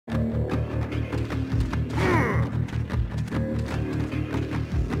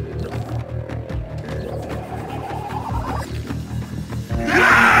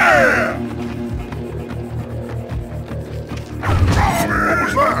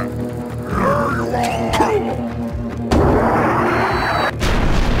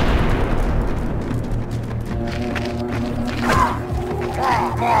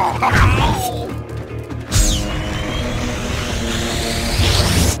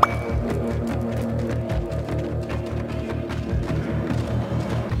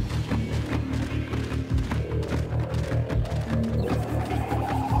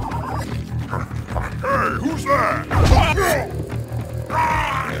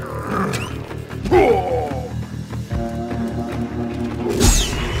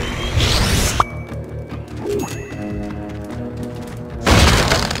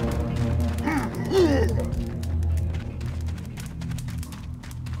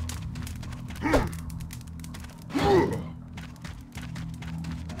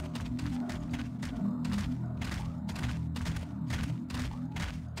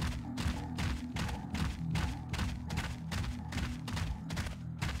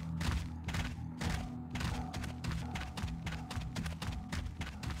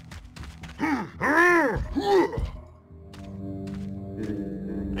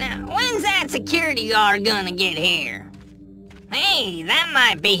Now, when's that security guard gonna get here? Hey, that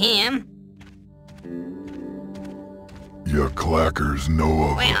might be him. You clackers know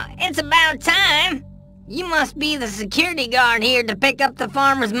of... Well, it's about time. You must be the security guard here to pick up the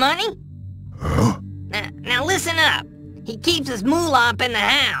farmer's money? Huh? Now listen up. He keeps his moolah up in the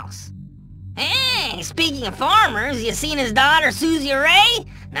house. Hey, speaking of farmers, you seen his daughter Susie Ray?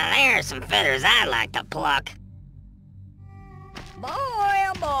 Now there's some feathers I'd like to pluck. Boy,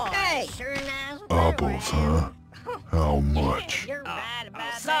 oh boy. Hey, sure nice. Apples, huh? How much? You're right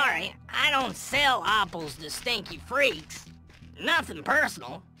about sorry, I don't sell apples to stinky freaks. Nothing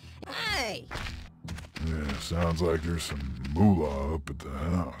personal. Hey. Yeah, sounds like there's some moolah up at the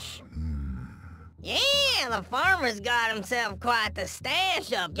house. Yeah, the farmer's got himself quite the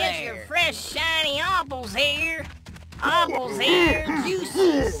stash up there. Get your fresh, shiny apples here. Apples here,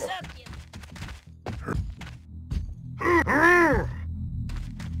 juicy, succulent.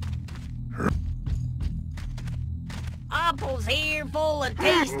 Apples here full of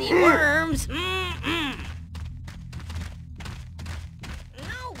tasty worms. Mm-mm.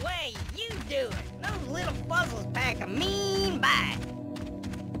 No way, you do it. Those little fuzzles pack a mean bite.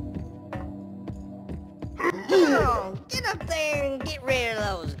 Come on, get up there and get rid of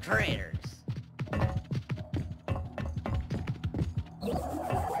those critters.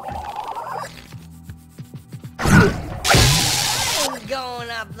 I ain't going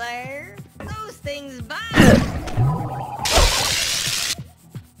up there. Those things bite.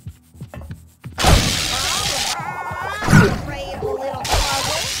 I'm afraid of a little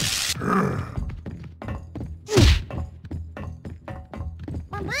puzzle.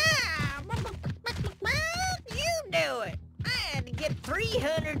 You do it. I had to get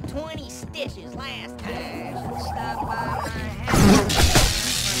 320 stitches last time. Stop by my house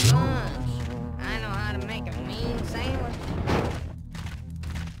for lunch. I know how to make a mean sandwich.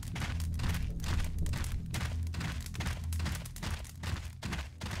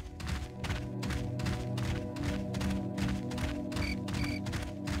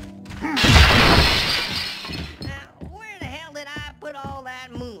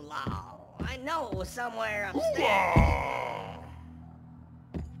 I know it was somewhere upstairs.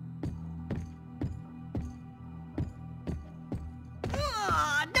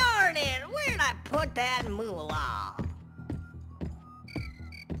 Oh, darn it! Where'd I put that moolah?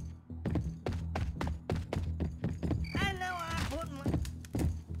 I know I put my...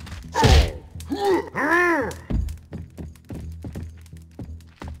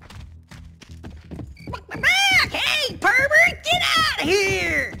 Hey, pervert! Get out of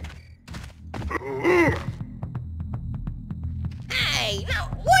here! Hey, now,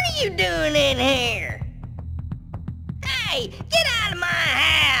 what are you doing in here? Hey, get out of my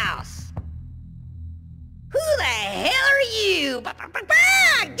house! Who the hell are you?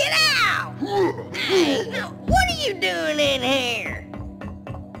 Get out! Hey, now, what are you doing in here?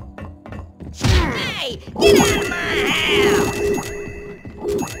 Hey, get out of my house!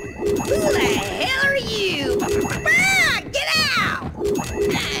 Who the hell are you? Get out!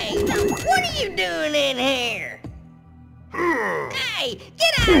 Hey, now, what are you doing in here? Hey,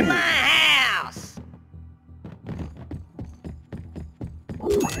 get out of my house!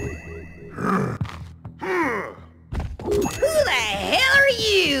 Who the hell are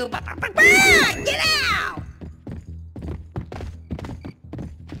you? Get out!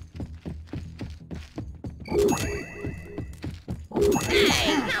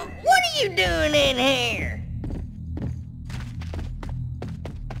 Hey, now, what are you doing in here?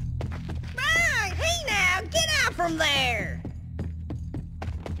 Hey now, get out from there!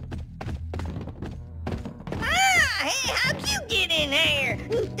 Hey, how'd you get in here?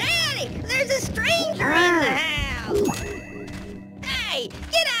 Daddy, there's a stranger in the house! Hey,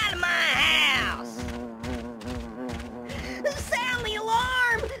 get out of my house! Sound the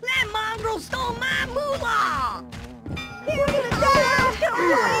alarm! That mongrel stole my moolah! You're gonna die!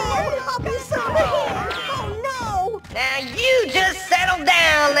 I'll be so bad! Oh no! Now you just settle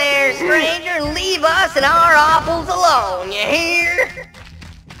down there, stranger, and leave us and our apples alone, you hear?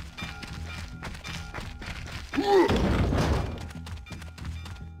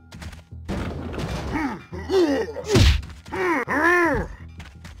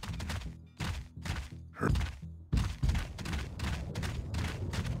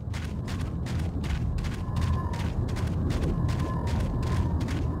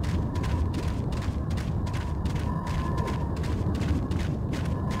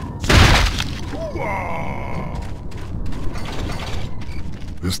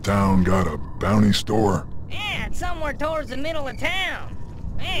 This town got a bounty store? Yeah, it's somewhere towards the middle of town.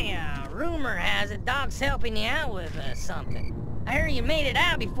 Hey, rumor has it Doc's helping you out with something. I heard you made it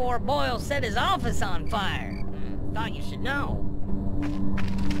out before Boyle set his office on fire. Thought you should know.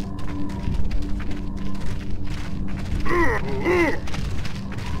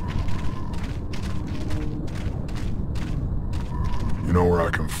 You know where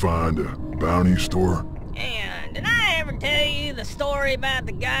I can find a bounty store? And did I ever tell you the story about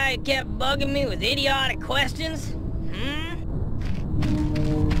the guy who kept bugging me with idiotic questions?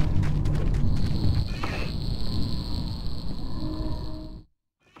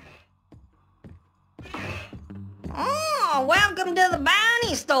 Oh, welcome to the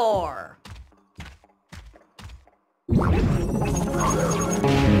bounty store.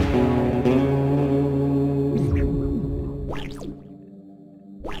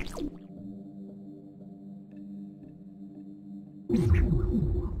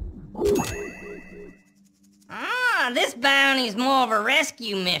 This bounty's more of a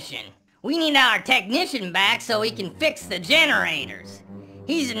rescue mission. We need our technician back so he can fix the generators.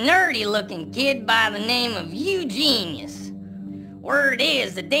 He's a nerdy-looking kid by the name of Eugene Ius. Word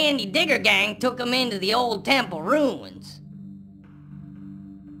is the Dandy Digger gang took him into the old temple ruins.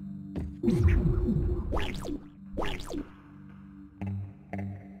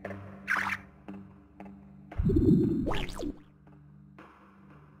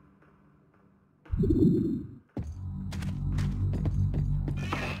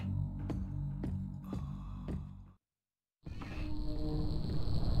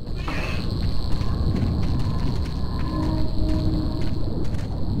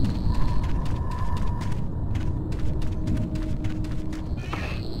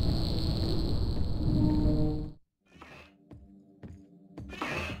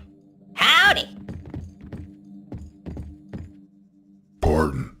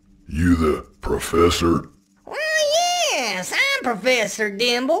 Pardon, you the professor? Well, yes, I'm Professor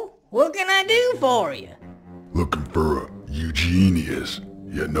Dimble. What can I do for you? Looking for a Eugene Ius.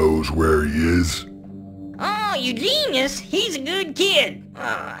 You knows where he is? Oh, Eugene Ius, he's a good kid.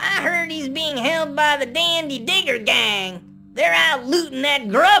 I heard he's being held by the Dandy Digger gang. They're out looting that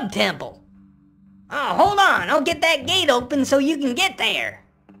grub temple. Oh, hold on, I'll get that gate open so you can get there.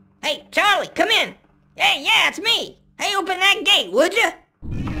 Hey, Charlie, come in. Hey, yeah, it's me. Hey, open that gate, would you?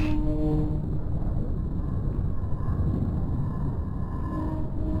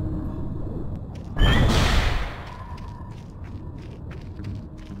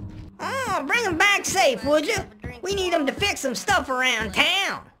 Oh, bring him back safe, would you? We need him to fix some stuff around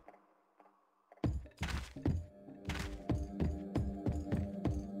town.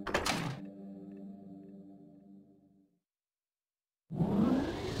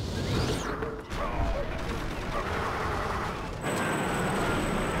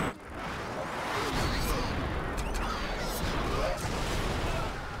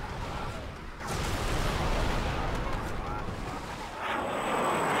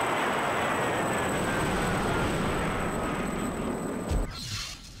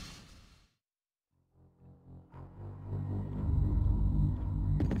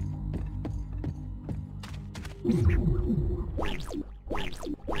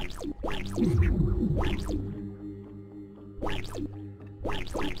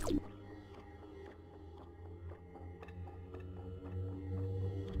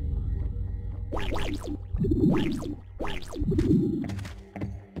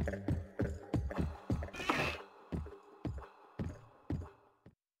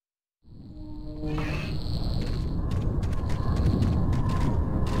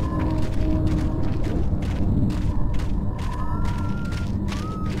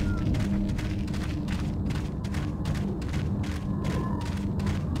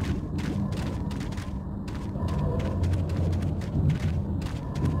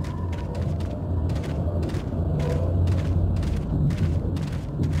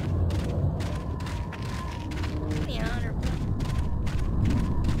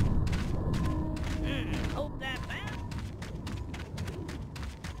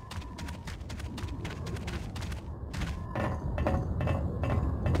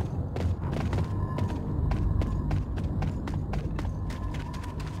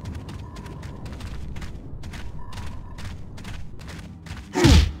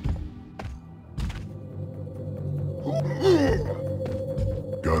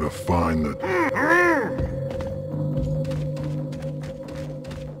 Gotta find the...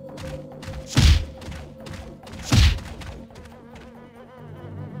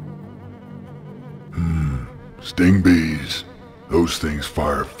 Sting bees. Those things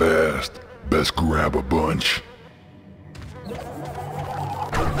fire fast. Best grab a bunch.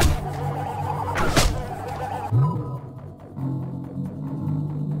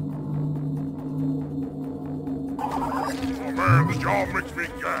 Y'all makes me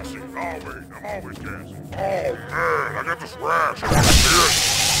gassy. Always. I'm always gassy. Oh, man, I got this rash. Want to see it?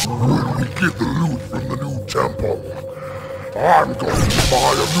 When we get the loot from the new temple, I'm going to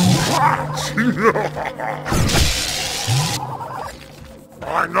buy a new hat.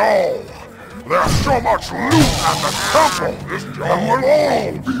 I know. There's so much loot at the temple. This job will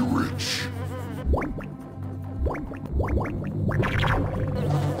all be rich.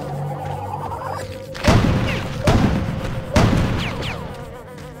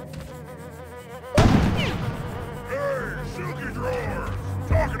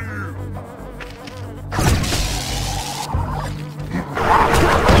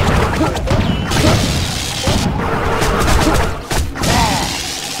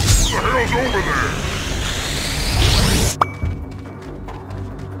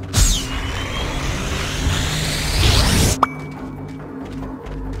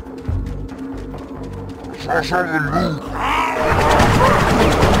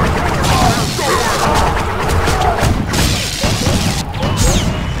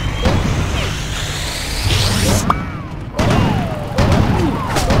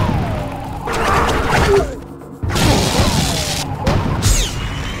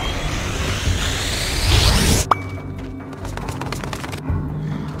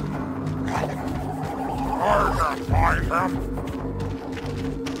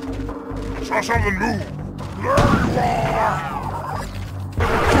 Saw something move. There you are!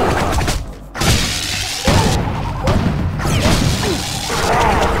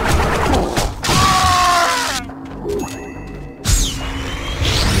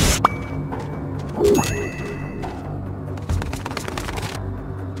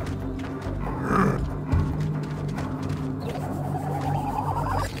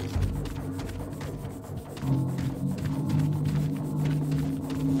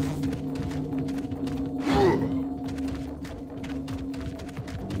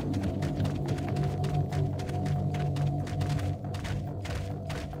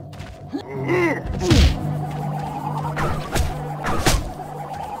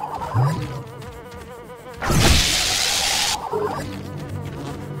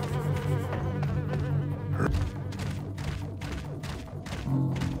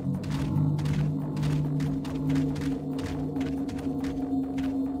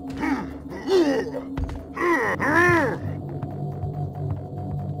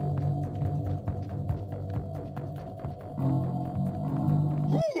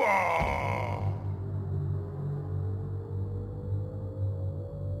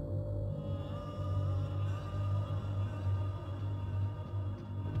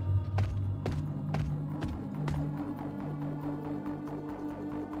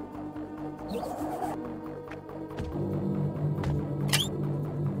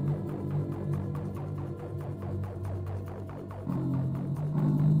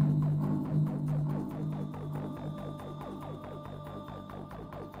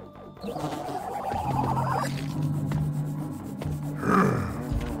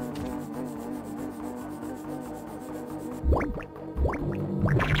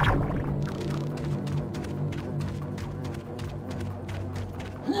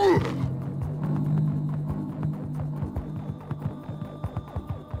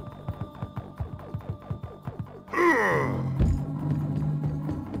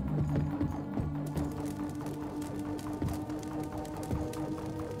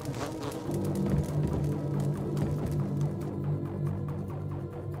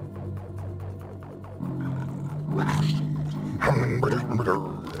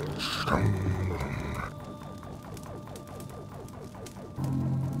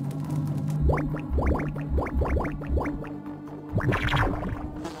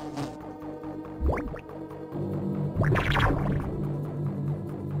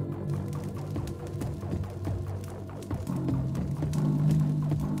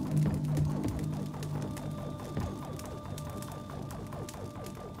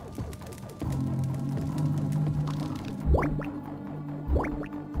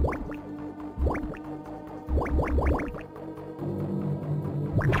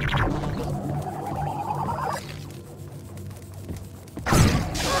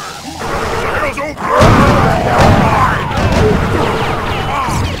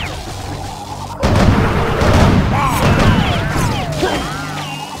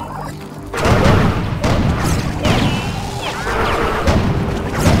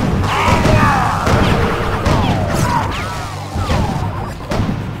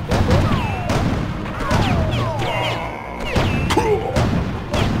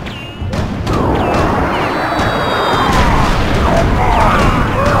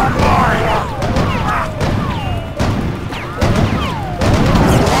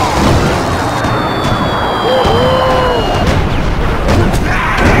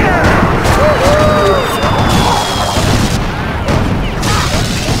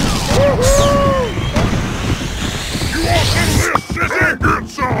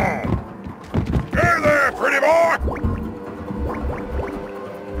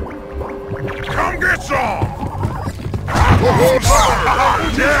 get some!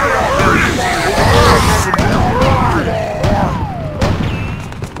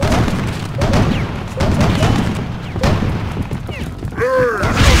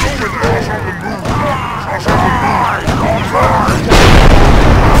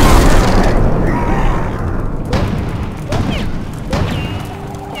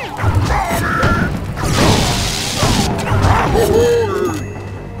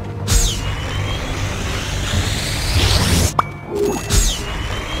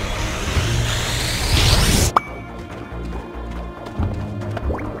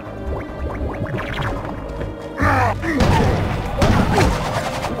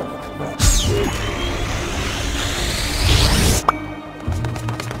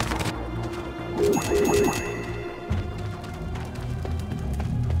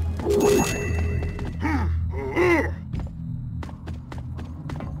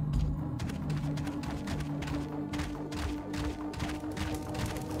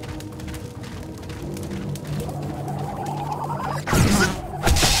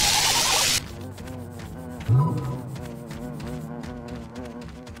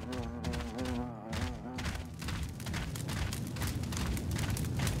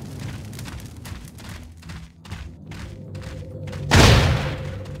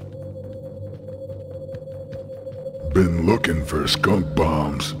 Been looking for skunk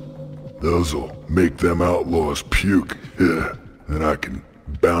bombs. Those'll make them outlaws puke. Yeah, then I can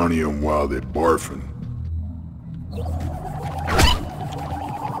bounty them while they're barfing.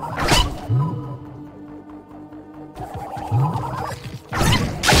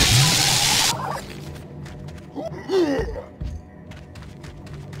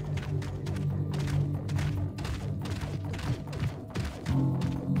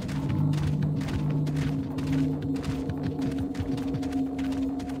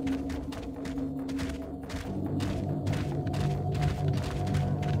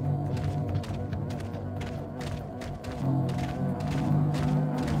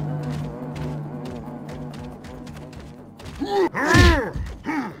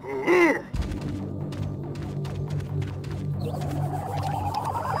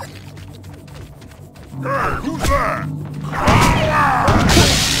 Hey, who's that?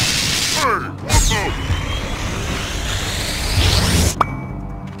 Hey, what's up?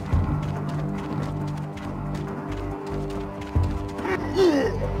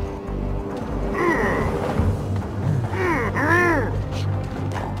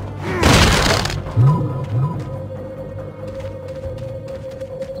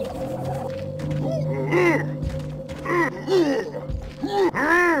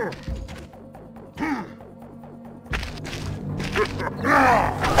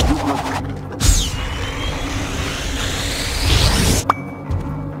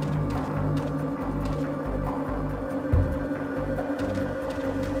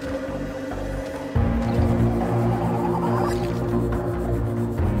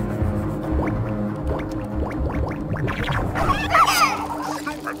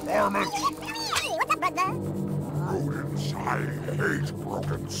 Varmints! Hey, what's up, brother? Rodents, I hate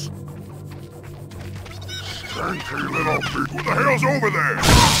rodents. Stinky little beast. Who the hell's over there?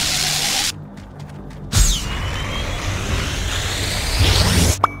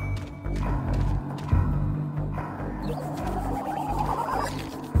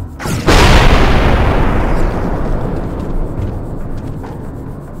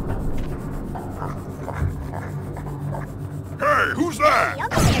 Hey, who's that?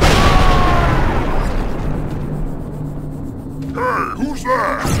 Hey, who's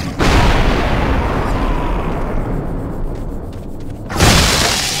that?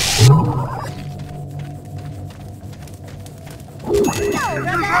 Kick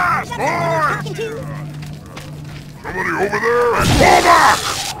his ass, boys! Somebody over there? And fall back!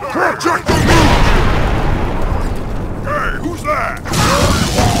 Protect the loot! Hey, who's that?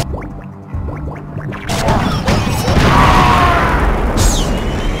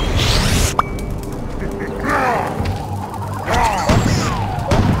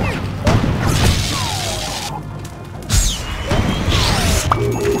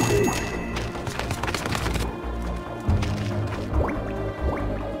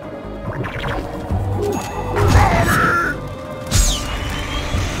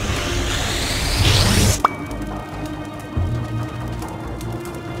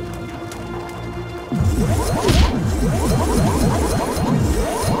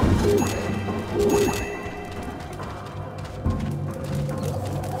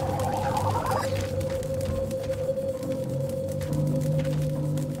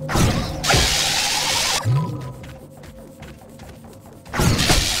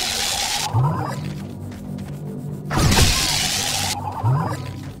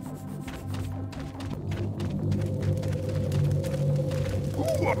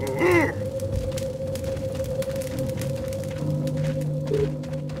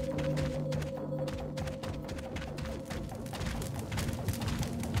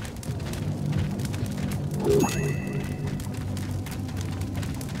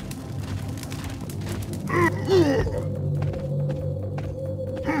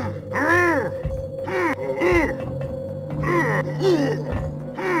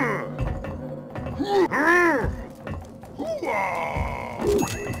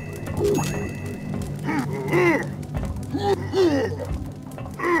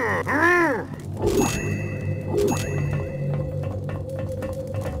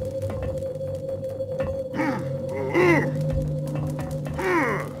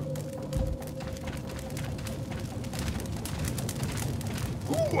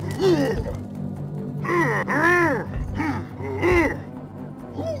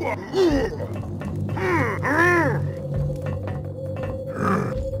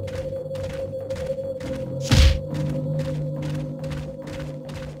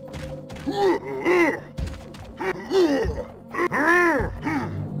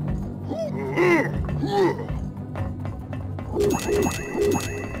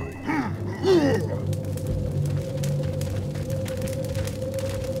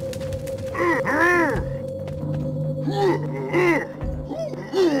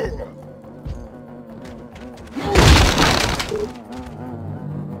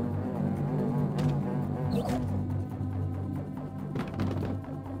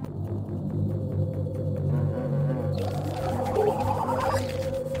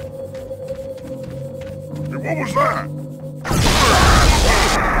 What was that?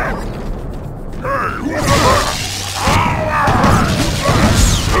 Hey, who was that?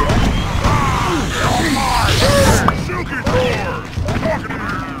 Silky doors!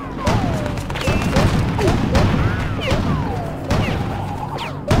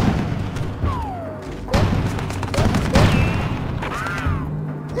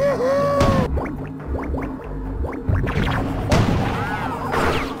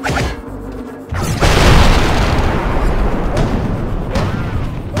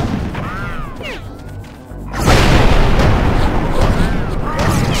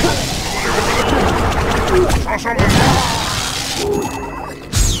 I'm talking to you!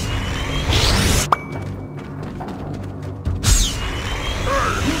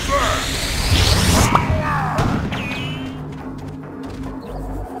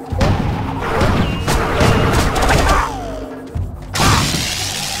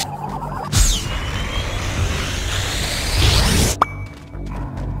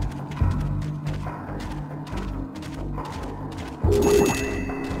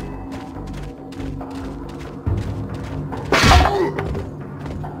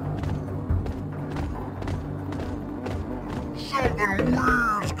 Something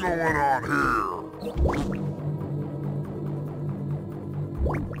weird's going on here.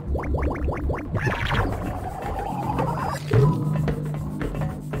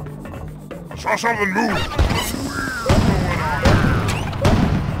 I saw something move. Weird going on here.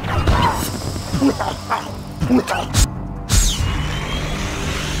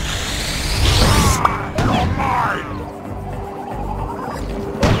 You're mine.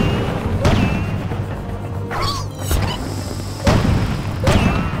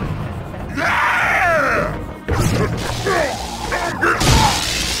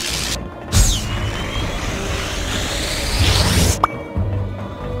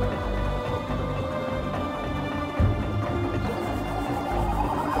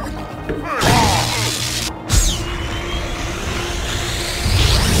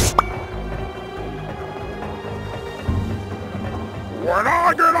 When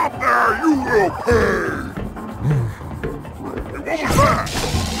I get up there, you will pay! Hey, what was that?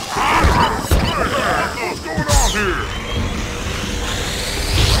 What's going on here?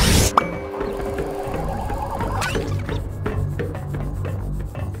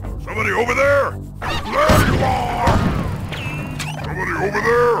 Somebody over there? There you are! Somebody over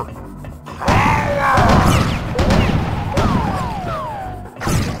there?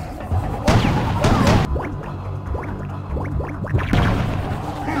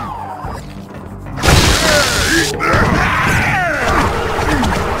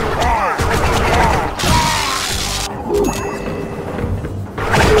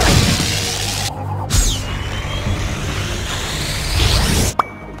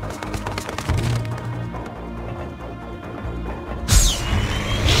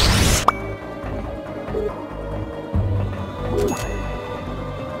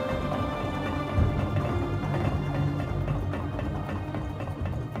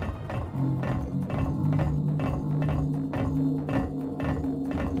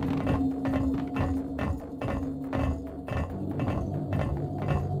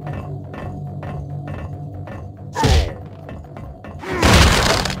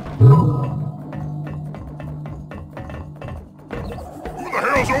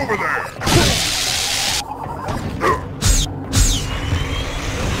 Over there!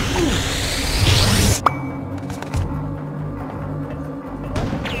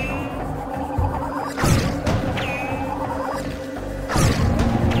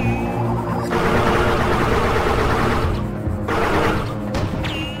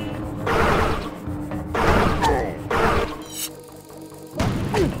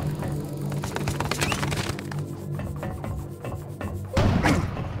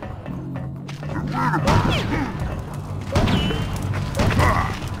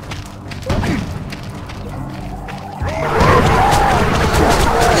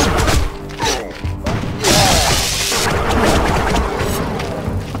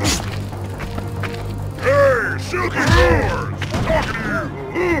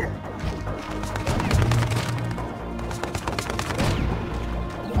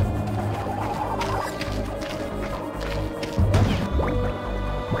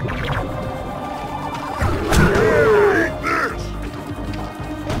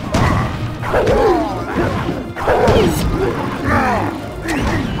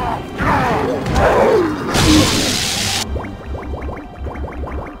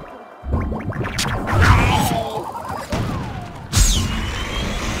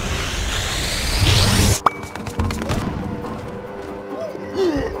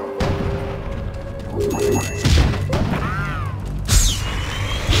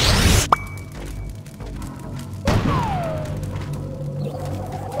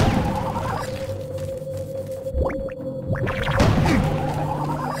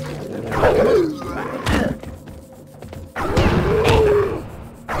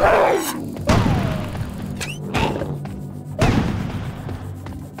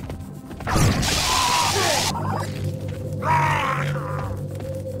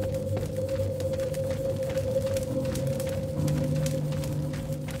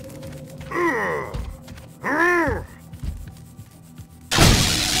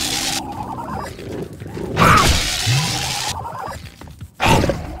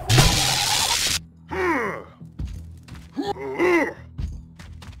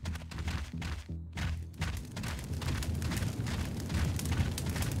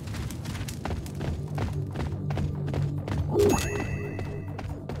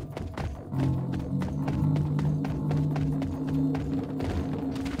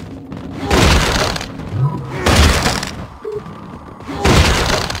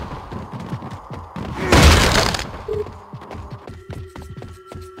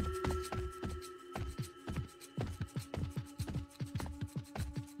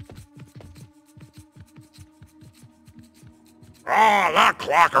 Ah, that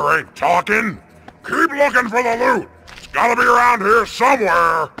clocker ain't talking. Keep looking for the loot. It's gotta be around here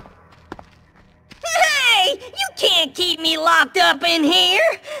somewhere. Hey! You can't keep me locked up in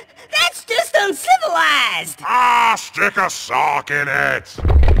here! That's just uncivilized! Ah, stick a sock in it.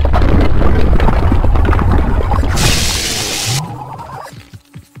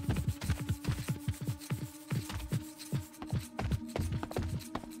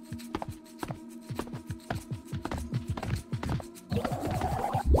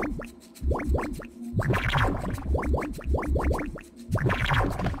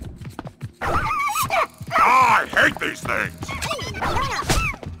 I hate these things!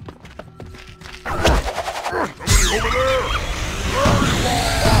 Somebody over there!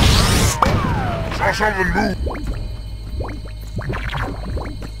 Saw something move!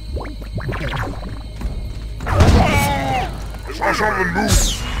 Saw something move!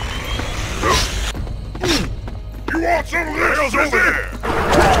 You want some of this? Over there!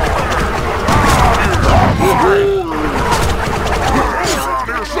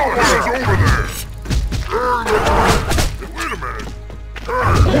 Somebody's over there! Wait a minute!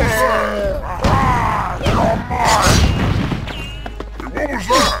 You're mine! What was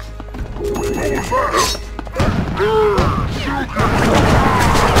that? What was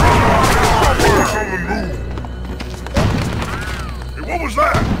that? Something moved! Hey, what was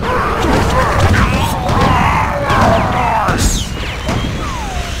that?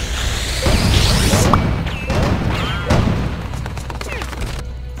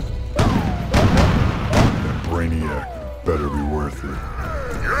 Brainiac better be worth it.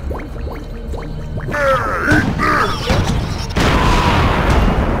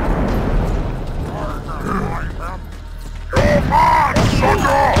 Come on,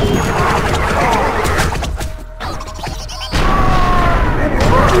 sucker!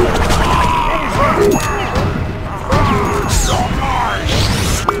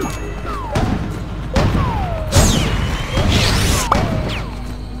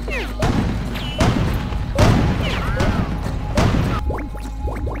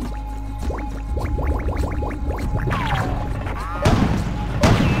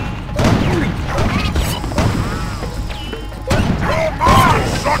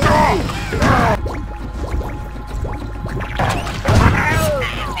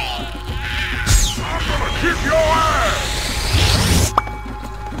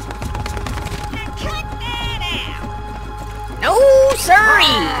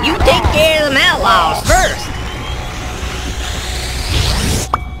 You take care of them outlaws first.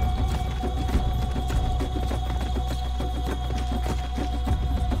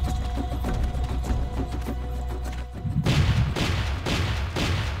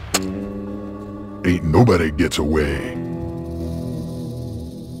 Ain't nobody gets away.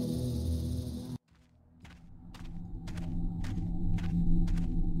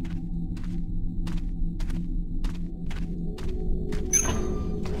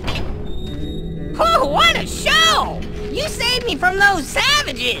 Oh, what a show! You saved me from those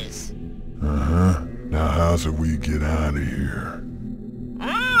savages! Uh-huh. Now how's it we get out of here?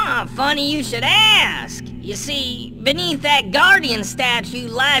 Ah, funny you should ask. You see, beneath that Guardian statue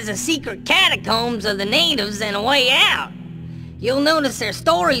lies the secret catacombs of the natives and a way out. You'll notice their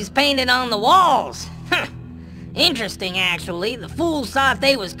stories painted on the walls. Interesting, actually. The fools thought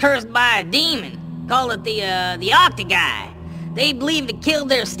they was cursed by a demon. Call it the Octoguy. They believed it killed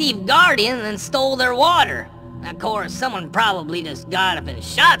their Steve Guardian and stole their water. Of course, someone probably just got up and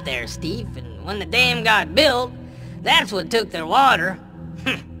shot their Steve, and when the dam got built, that's what took their water.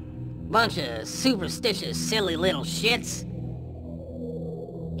 Bunch of superstitious, silly little shits.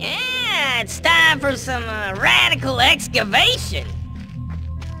 Yeah, it's time for some radical excavation.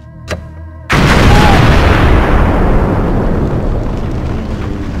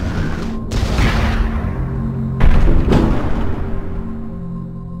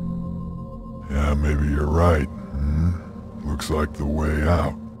 Yeah, maybe you're right. Looks like the way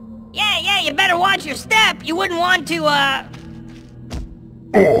out. Yeah, you better watch your step. You wouldn't want to,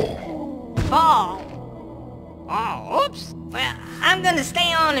 fall. Oh, oops. Well, I'm gonna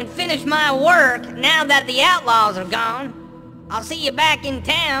stay on and finish my work now that the outlaws are gone. I'll see you back in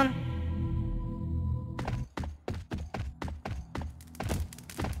town.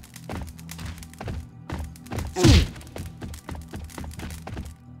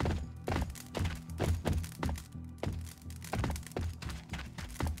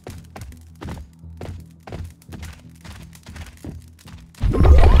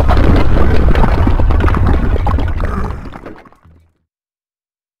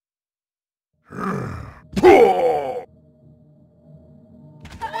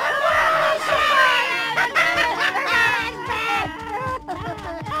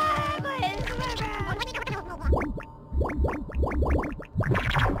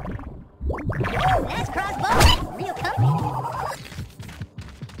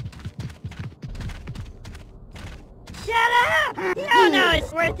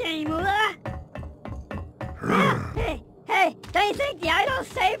 ain't worth any moolah. Hey, don't you think the idol's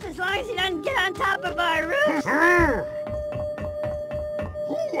safe as long as he doesn't get on top of our roofs?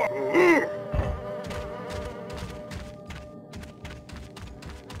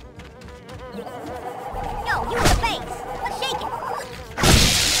 Yo, use the bass. Let's shake it.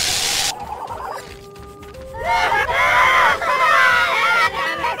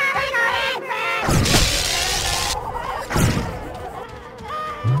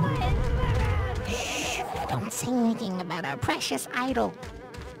 Don't say anything about our precious idol.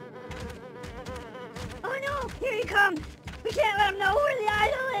 Oh no, here he comes. We can't let him know where the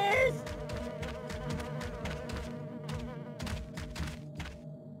idol is.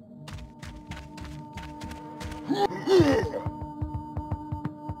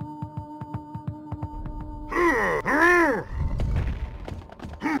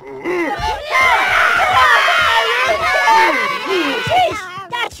 Jeez,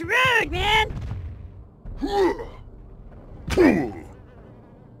 that's rude, man.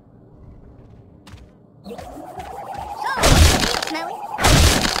 Smelly.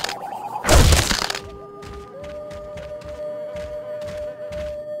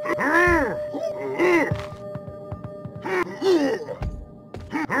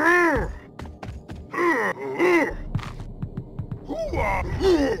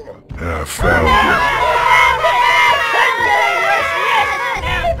 I found you.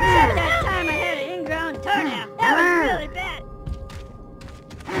 Except that time I had an ingrown toenail. That was really bad.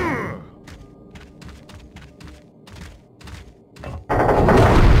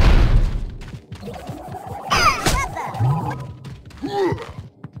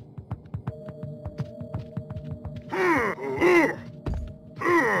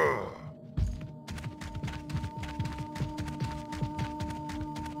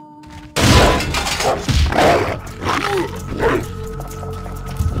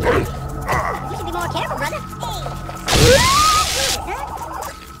 You should be more careful, brother.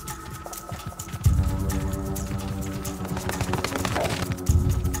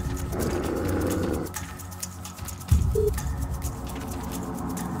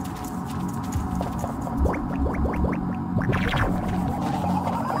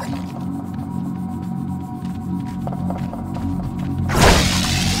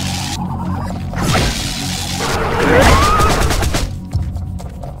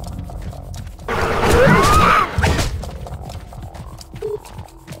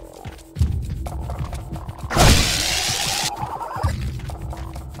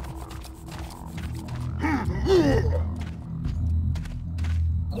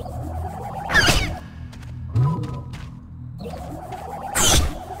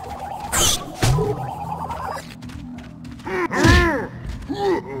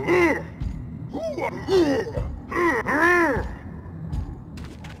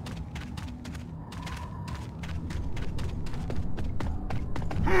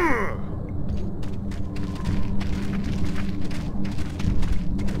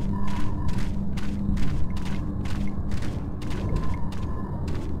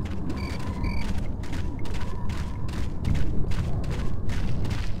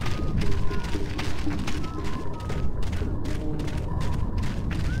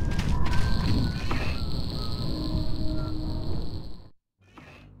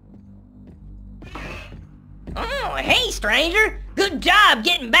 Oh, hey, stranger. Good job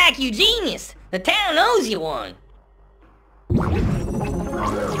getting back Eugene Ius. The town owes you one.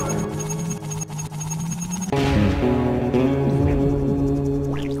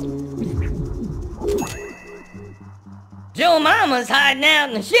 Joe Mama's hiding out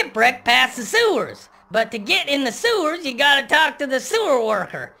in the shipwreck past the sewers. But to get in the sewers, you gotta talk to the sewer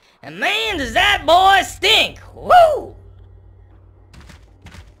worker. And man, does that boy stink! Woo!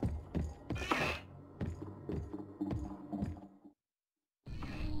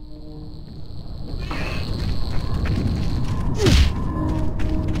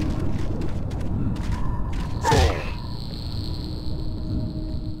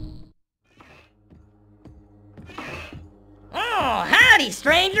 Oh, howdy,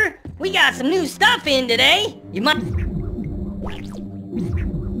 stranger! We got some new stuff in today. You might...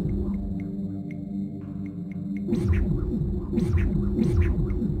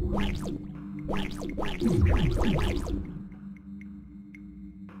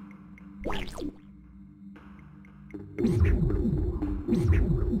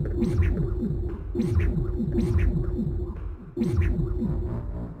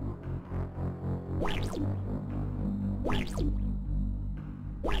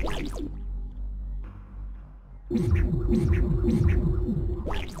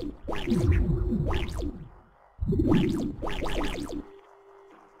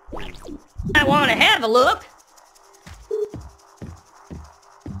 I want to have a look.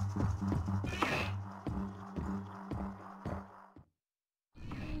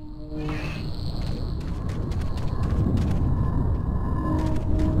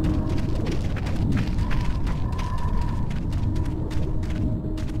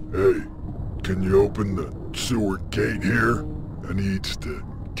 Hey, can you open the sewer gate here? I needs to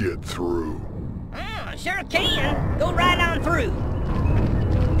get through. Oh, sure can. Go right on through.